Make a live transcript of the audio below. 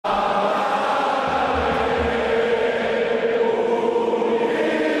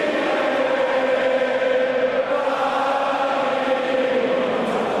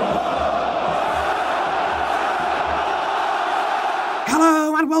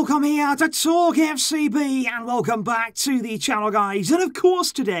welcome here to TalkFCB and welcome back to the channel, guys. And of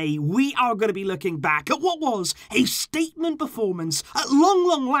course today we are going to be looking back at what was a statement performance at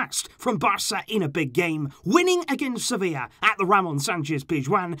long last from Barça in a big game, winning against Sevilla at the Ramon Sanchez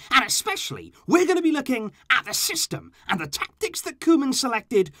Pizjuan, and especially we're going to be looking at the system and the tactics that Koeman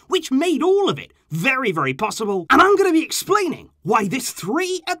selected, which made all of it very possible. And I'm going to be explaining why this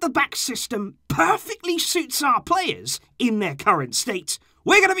 3 at the back system perfectly suits our players in their current state.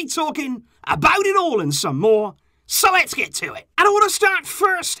 We're going to be talking about it all and some more, so let's get to it. And I want to start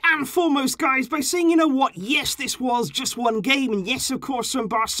first and foremost, guys, by saying, you know what, yes, this was just one game, and yes, of course, from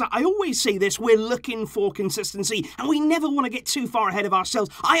Barça, I always say this, we're looking for consistency, and we never want to get too far ahead of ourselves.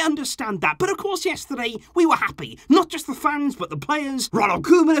 I understand that, but of course, yesterday, we were happy. Not just the fans, but the players, Ronald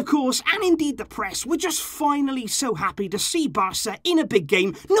Koeman, of course, and indeed the press. We're just finally so happy to see Barça in a big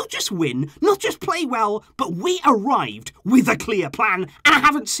game, not just win, not just play well, but we arrived with a clear plan, and I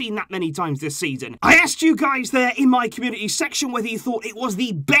haven't seen that many times this season. I asked you guys there in my community section whether you thought it was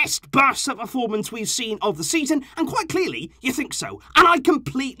the best Barça performance we've seen of the season, and quite clearly you think so, and I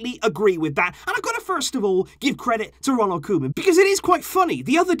completely agree with that. And I've got to first of all give credit to Ronald Koeman, because it is quite funny.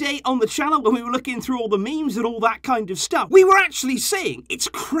 The other day on the channel when we were looking through all the memes and all that kind of stuff, we were actually saying it's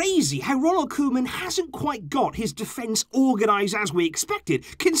crazy how Ronald Koeman hasn't quite got his defence organised as we expected,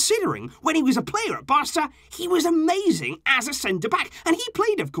 considering when he was a player at Barça he was amazing as a centre-back, and he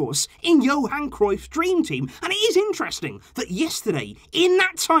played, of course, in Johan Cruyff's dream team. And it is interesting that yesterday, in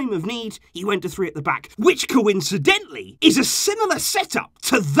that time of need, he went to 3 at the back, which coincidentally is a similar setup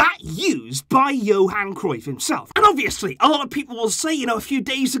to that used by Johan Cruyff himself. And obviously, a lot of people will say, you know, a few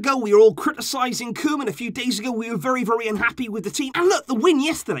days ago we were all criticising Koeman, a few days ago we were very unhappy with the team. And look, the win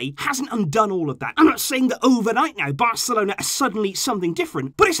yesterday hasn't undone all of that. I'm not saying that overnight now Barcelona are suddenly something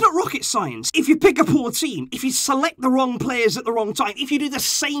different, but it's not rocket science. If you pick a poor team, if you select the wrong players at the wrong time, if you do the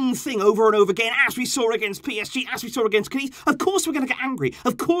same thing over and over again, as we saw against PSG, as we saw against Cadiz, of course we're going to get angry.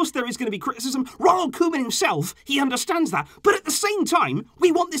 Of course there is going to be criticism. Ronald Koeman himself, he understands that. But at the same time,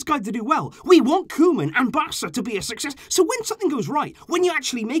 we want this guy to do well. We want Koeman and Barça to be a success. So when something goes right, when you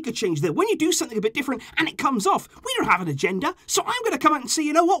actually make a change there, when you do something a bit different and it comes off, we don't have an agenda. So I'm going to come out and say,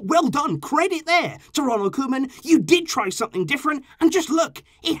 you know what, well done. Credit there to Ronald Koeman. You did try something different, and just look,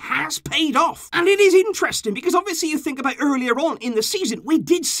 it has paid off. And it is interesting because obviously you think about earlier on in the season, we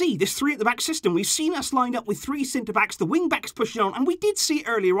did see this 3 at the back system. We've seen us lined up with 3 centre-backs, the wing-backs pushing on, and we did see it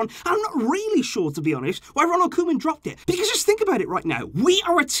earlier on. And I'm not really sure, to be honest, why Ronald Koeman dropped it. Because just think about it right now. We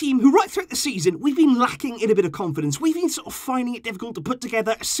are a team who right throughout the season, we've been lacking in a bit of confidence. We've been sort of finding it difficult to put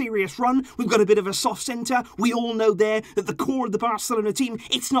together a serious run. We've got a bit of a soft centre. We all know there that the core of the Barcelona team,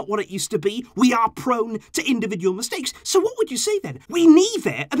 it's not what it used to be. We are prone to individual mistakes. So what would you say then? We need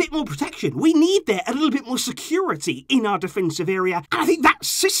there a bit more protection. We need there a little bit more security in our defensive area. And I think that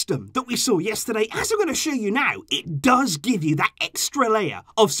system that we saw yesterday, as I'm going to show you now, it does give you that extra layer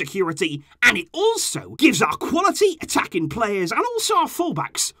of security, and it also gives our quality attacking players and also our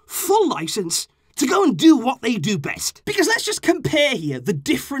fullbacks full license to go and do what they do best. Because let's just compare here the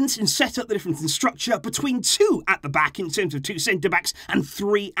difference in setup, the difference in structure between 2 at the back in terms of 2 centre-backs and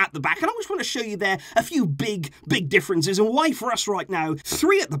 3 at the back. And I just want to show you there a few big differences and why for us right now,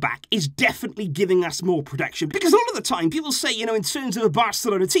 3 at the back is definitely giving us more protection. Because a lot of the time people say, you know, in terms of a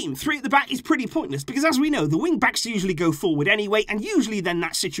Barcelona team, 3 at the back is pretty pointless because as we know, the wing-backs usually go forward anyway, and usually then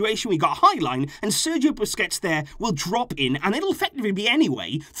that situation we got a high line and Sergio Busquets there will drop in and it'll effectively be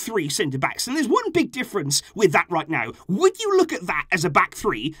anyway 3 centre-backs. And there's one big difference with that right now. Would you look at that as a back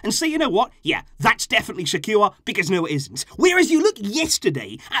 3 and say, you know what, yeah, that's definitely secure? Because no, it isn't. Whereas you look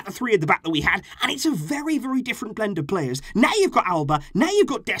yesterday at the 3 at the back that we had, and it's a very different blend of players. Now you've got Alba, now you've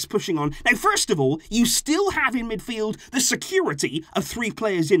got Dest pushing on. Now, first of all, you still have in midfield the security of 3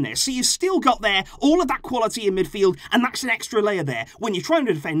 players in there. So you've still got there all of that quality in midfield, and that's an extra layer there when you're trying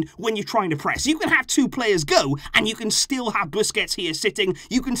to defend, when you're trying to press. You can have 2 players go, and you can still have Busquets here sitting.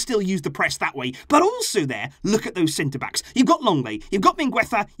 You can still use the press that way. But also there, look at those centre-backs. You've got Lenglet, you've got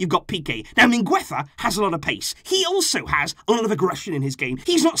Mingueza, you've got Piqué. Now, Mingueza has a lot of pace. He also has a lot of aggression in his game.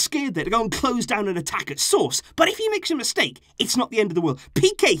 He's not scared there to go and close down an attack at source. But if he makes a mistake, it's not the end of the world.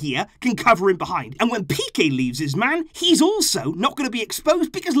 Piqué here can cover him behind. And when Piqué leaves his man, he's also not going to be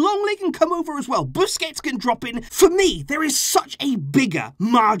exposed because Lenglet can come over as well. Busquets can drop in. For me, there is such a bigger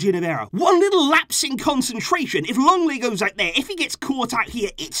margin of error. One little lapse in concentration, if Lenglet goes out there, if he gets caught out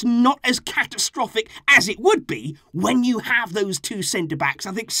here, it's not as catastrophic as it would be when you have those 2 centre-backs.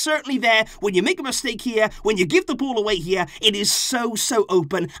 I think certainly there, when you make a mistake here, when you give the ball away here, it is so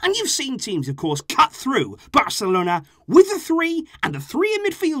open. And you've seen teams, of course, cut through Barcelona with the three and the three in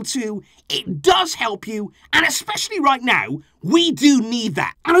midfield too, it does help you, and especially right now, we do need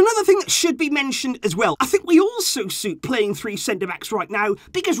that. And another thing that should be mentioned as well, I think we also suit playing three centre-backs right now,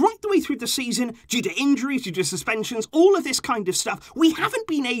 because right the way through the season, due to injuries, due to suspensions, all of this kind of stuff, we haven't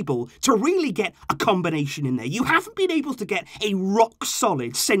been able to really get a combination in there. You haven't been able to get a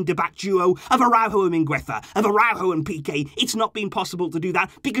rock-solid centre-back duo of Araujo and Mingueza, of Araujo and Piqué. It's not been possible to do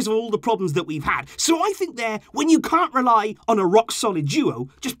that because of all the problems that we've had. So I think there, when you can't rely on a rock-solid duo,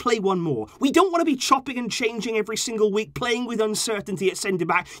 just play one more. We don't want to be chopping and changing every single week, playing with uncertainty at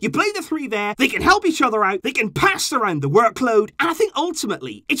centre-back. You play the three there, they can help each other out, they can pass around the workload, and I think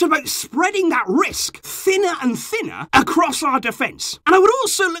ultimately it's about spreading that risk thinner and thinner across our defence. And I would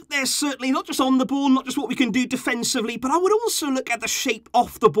also look there certainly, not just on the ball, not just what we can do defensively, but I would also look at the shape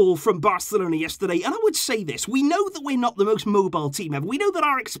off the ball from Barcelona yesterday, and I would say this, we know that we're not the most mobile team ever. We know that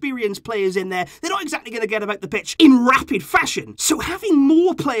our experienced players in there, they're not exactly going to get about the pitch in rapid fashion. So having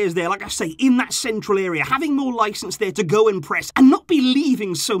more players there, like I say, in that central area, having more licence there to go and press and not be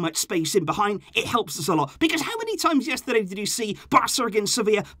leaving so much space in behind, it helps us a lot. Because how many times yesterday did you see Barca against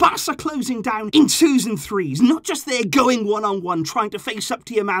Sevilla, Barca closing down in 2s and 3s, not just there going one-on-one, trying to face up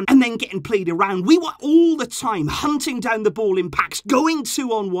to your man and then getting played around. We were all the time hunting down the ball in packs, going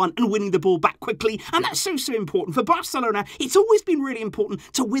 2-on-1 and winning the ball back quickly, and that's so important. For Barcelona, it's always been really important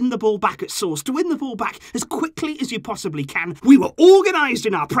to win the ball back at source, to win the ball back as quickly as you possibly can. We were organised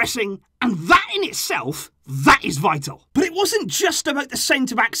in our pressing, and that in itself, that is vital. But it wasn't just about the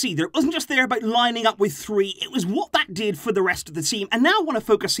centre-backs either. It wasn't just there about lining up with three. It was what that did for the rest of the team. And now I want to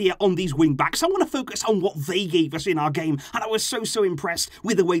focus here on these wing-backs. I want to focus on what they gave us in our game. And I was so impressed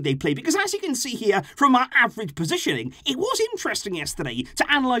with the way they played. Because as you can see here from our average positioning, it was interesting yesterday to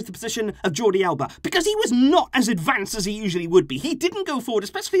analyse the position of Jordi Alba. Because he was not as advanced as he usually would be. He didn't go forward,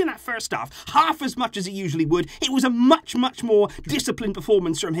 especially in that first half as much as he usually would. It was a much more disciplined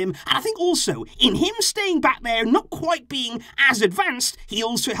performance from him. And I think also, in him staying back there, not quite being as advanced, he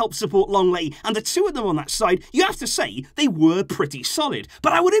also helped support Longley, and the two of them on that side, you have to say, they were pretty solid.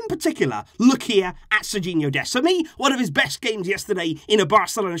 But I would in particular look here at Sergiño Dest. For me, one of his best games yesterday in a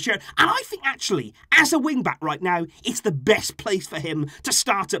Barcelona shirt, and I think actually, as a wing-back right now, it's the best place for him to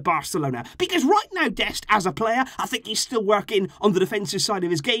start at Barcelona. Because right now, Dest, as a player, I think he's still working on the defensive side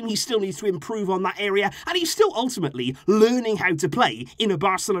of his game, he still needs to improve on that area, and he's still ultimately learning how to play in a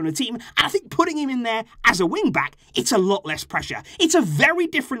Barcelona team, and I think putting him in there as a wing-back, it's a lot less pressure. It's a very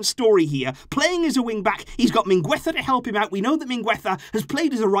different story here. Playing as a wing-back, he's got Mingueza to help him out. We know that Mingueza has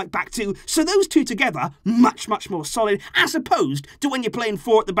played as a right-back too, so those two together, much more solid, as opposed to when you're playing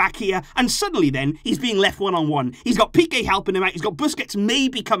four at the back here, and suddenly then, he's being left one-on-one. He's got Piqué helping him out, he's got Busquets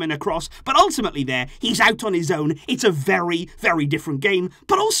maybe coming across, but ultimately there, he's out on his own. It's a very different game.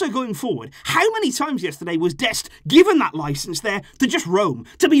 But also going forward, how many times yesterday was Dest given that licence there to just roam,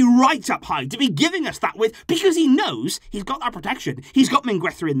 to be right up high, to be giving us that width, because he knows he's got that protection. He's got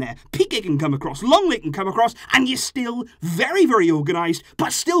Mingueza in there, Piqué can come across, Longley can come across, and you're still very organised,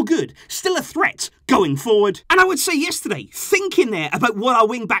 but still good, still a threat going forward. And I would say yesterday, thinking there about what our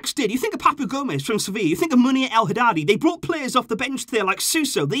wing-backs did, you think of Papu Gomez from Sevilla, you think of Munir El Haddadi, they brought players off the bench there like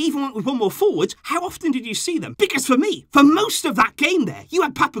Suso, they even went with one more forward. How often did you see them? Because for me, for most of that game there, you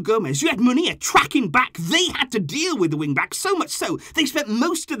had Papu Gomez, you had Munir tracking back, they had to deal with the wing-backs, so much so, they spent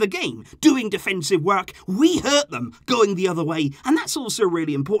most of the game doing defensive work. We hurt them going the other way, and that's also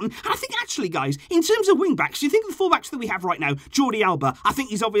really important. And I think actually, guys, in terms of wing-backs, you think of the full-backs that we have right now, Jordi Alba, I think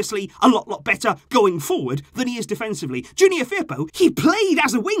he's obviously a lot better going forward than he is defensively. Junior Firpo, he played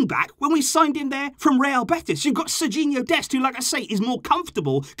as a wing-back when we signed him there from Real Betis. You've got Sergiño Dest, who, like I say, is more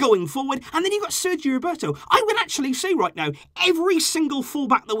comfortable going forward, and then you've got Sergio Roberto. I would actually say right now, every single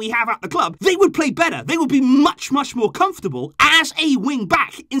full-back that we have at the club, they would play better. They would be much more comfortable as a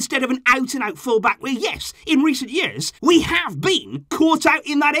wing-back instead of an out-and-out full-back where, yes, in recent years, we have been caught out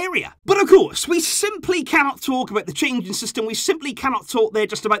in that area. But of course, we simply cannot talk about the changing system. We simply cannot talk there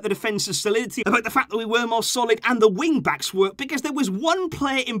just about the defensive solidity, about the fact that we were more solid and the wing-backs work, because there was one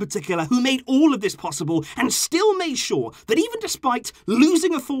player in particular who made all of this possible and still made sure that even despite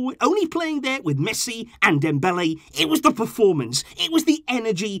losing a forward, only playing there with Messi and Dembélé, it was the performance, it was the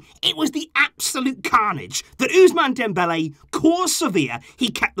energy, it was the absolute carnage that Ousmane Dembélé caused Sevilla. He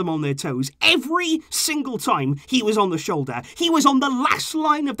kept them on their toes. Every single time he was on the shoulder, he was on the last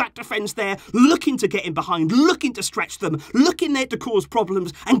line of that defence there, looking to get in behind, looking to stretch them, looking there to cause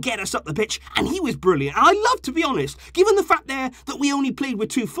problems and get us up the pitch, and he was brilliant. And I love, to be honest, given the fact there that we only played with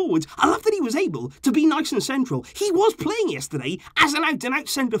 2 forwards, I love that he was able to be nice and central. He was playing yesterday as an out-and-out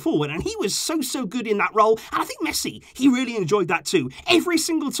centre forward, and he was so good in that role. And I think Messi, he really enjoyed that too. Every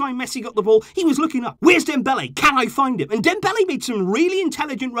single time Messi got the ball, he was looking up. Where's Dembélé? Can I find him? And Dembélé made some really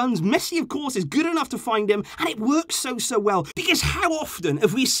intelligent runs. Messi, of course, is good enough to find him, and it works so well. Because how often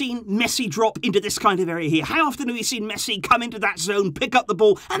have we seen Messi drop into this kind of area here? How often have we seen Messi come into that zone, pick up the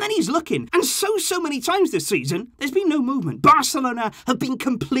ball, and then he's looking? And so many times this season, there's been no movement. Barcelona have been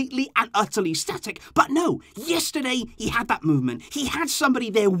completely and utterly static. But no, yesterday he had that movement. He had somebody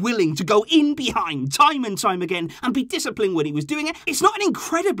there willing to go in behind time and time again and be disciplined when he was doing it. It's not an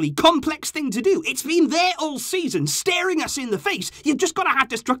incredibly complex thing to do. It's been there all season, staring us in the face. You've just got to have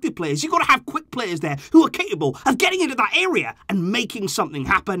destructive players. You've got to have quick players there who are capable of getting into that area and making something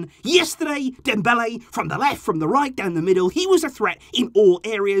happen. Yesterday, Dembélé, from the left, from the right, down the middle, he was a threat in all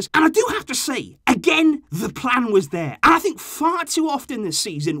areas. And I do have to say, again, the plan was there. And I think far too often this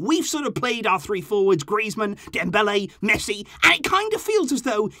season, we've sort of played our 3 forwards, Griezmann, Dembélé, Messi, and it kind of feels as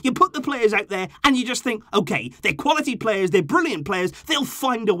though you put the players out there and you just think, okay, they're quality players, they're brilliant players, they'll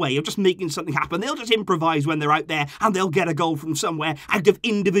find a way of just making something happen. They'll just improvise when they're out there and they'll get a goal from somewhere out of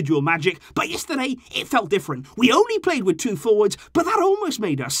individual magic. But yesterday, it felt different. We only played with 2 forwards, but that almost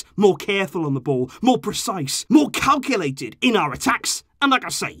made us more careful on the ball, more precise, more calculated in our attacks. And like I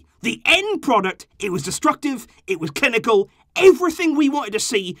say, the end product, it was destructive, it was clinical, everything we wanted to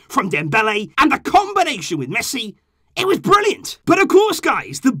see from Dembélé, and the combination with Messi, it was brilliant. But of course,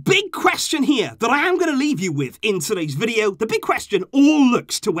 guys, the big question here that I am going to leave you with in today's video, the big question all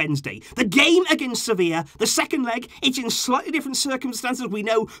looks to Wednesday. The game against Sevilla, the second leg, it's in slightly different circumstances. We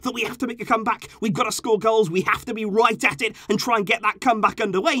know that we have to make a comeback. We've got to score goals. We have to be right at it and try and get that comeback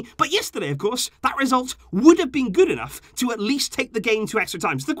underway. But yesterday, of course, that result would have been good enough to at least take the game to extra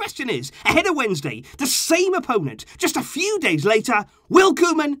time. So the question is, ahead of Wednesday, the same opponent, just a few days later, will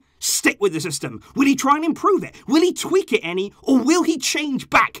Koeman stick with the system? Will he try and improve it? Will he tweak it any? Or will he change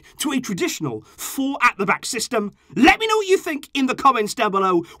back to a traditional 4 at the back system? Let me know what you think in the comments down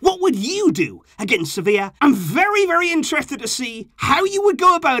below. What would you do against Sevilla? I'm very interested to see how you would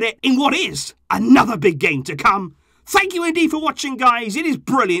go about it in what is another big game to come. Thank you indeed for watching, guys. It is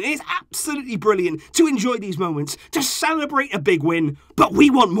brilliant. It is absolutely brilliant to enjoy these moments, to celebrate a big win. But we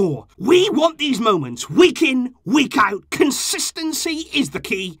want more. We want these moments week in, week out. Consistency is the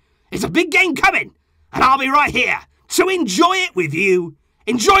key. It's a big game coming, and I'll be right here to enjoy it with you.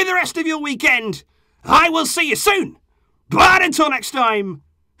 Enjoy the rest of your weekend. I will see you soon. But until next time,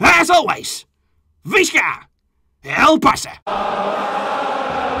 as always, Visca El Barça.